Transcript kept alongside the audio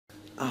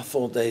I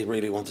thought they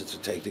really wanted to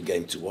take the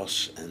game to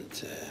us, and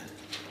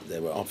they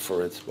were up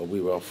for it. But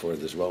we were up for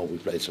it as well. We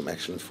played some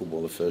excellent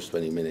football the first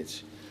 20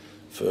 minutes.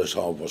 First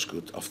half was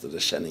good after the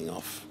sending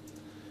off.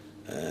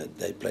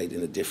 They played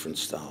in a different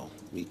style.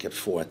 We kept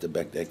four at the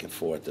back, they kept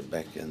four at the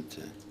back, and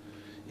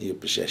in your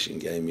possession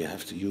game you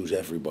have to use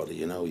everybody,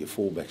 you know, your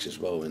fullbacks as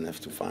well, and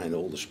have to find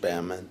all the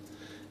spare men.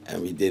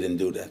 And we didn't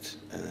do that.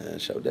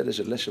 So that is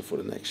a lesson for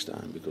the next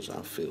time, because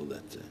I feel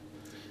that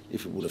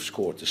if we would have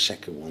scored the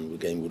second one, the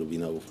game would have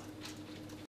been over.